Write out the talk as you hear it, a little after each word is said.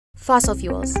Fossil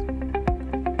fuels.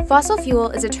 Fossil fuel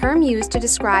is a term used to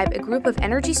describe a group of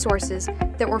energy sources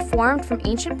that were formed from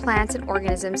ancient plants and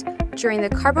organisms during the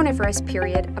Carboniferous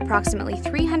period approximately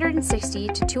 360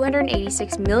 to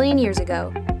 286 million years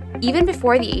ago, even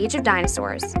before the age of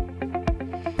dinosaurs.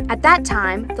 At that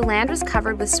time, the land was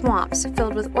covered with swamps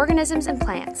filled with organisms and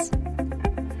plants.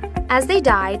 As they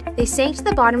died, they sank to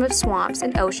the bottom of swamps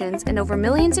and oceans and over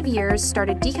millions of years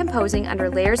started decomposing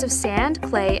under layers of sand,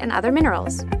 clay, and other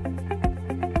minerals.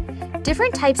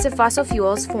 Different types of fossil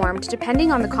fuels formed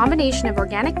depending on the combination of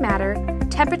organic matter,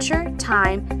 temperature,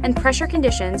 time, and pressure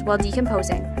conditions while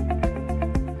decomposing.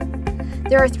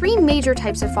 There are three major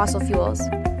types of fossil fuels: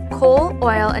 coal,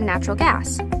 oil, and natural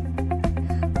gas.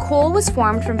 Coal was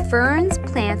formed from ferns,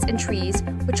 plants, and trees,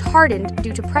 which hardened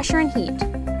due to pressure and heat.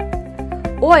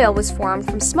 Oil was formed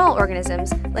from small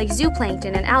organisms like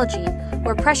zooplankton and algae,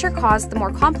 where pressure caused the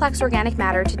more complex organic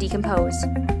matter to decompose.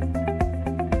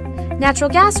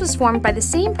 Natural gas was formed by the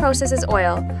same process as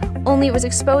oil, only it was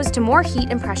exposed to more heat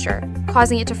and pressure,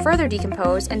 causing it to further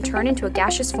decompose and turn into a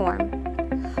gaseous form.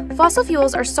 Fossil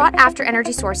fuels are sought-after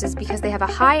energy sources because they have a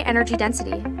high energy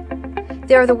density.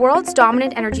 They are the world's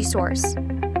dominant energy source.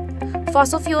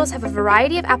 Fossil fuels have a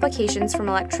variety of applications from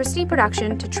electricity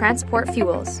production to transport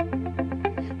fuels.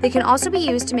 They can also be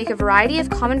used to make a variety of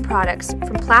common products,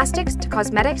 from plastics to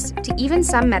cosmetics to even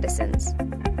some medicines.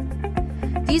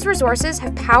 These resources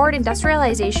have powered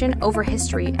industrialization over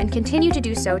history and continue to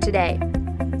do so today.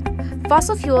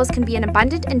 Fossil fuels can be an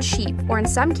abundant and cheap, or in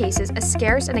some cases, a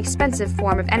scarce and expensive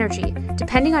form of energy,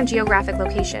 depending on geographic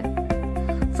location.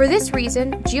 For this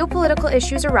reason, geopolitical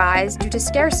issues arise due to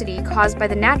scarcity caused by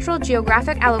the natural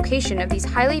geographic allocation of these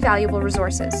highly valuable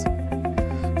resources.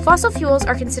 Fossil fuels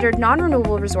are considered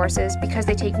non-renewable resources because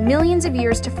they take millions of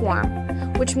years to form,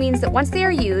 which means that once they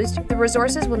are used, the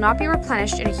resources will not be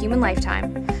replenished in a human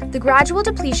lifetime. The gradual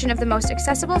depletion of the most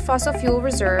accessible fossil fuel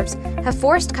reserves have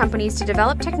forced companies to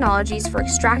develop technologies for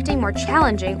extracting more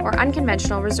challenging or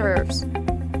unconventional reserves.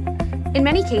 In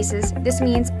many cases, this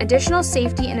means additional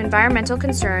safety and environmental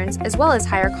concerns as well as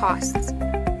higher costs.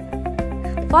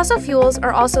 Fossil fuels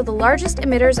are also the largest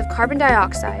emitters of carbon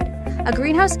dioxide, a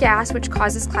greenhouse gas which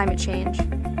causes climate change.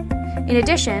 In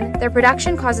addition, their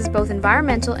production causes both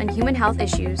environmental and human health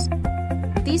issues.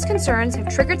 These concerns have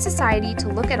triggered society to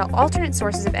look at alternate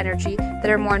sources of energy that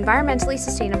are more environmentally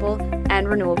sustainable and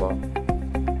renewable.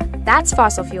 That's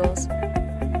fossil fuels.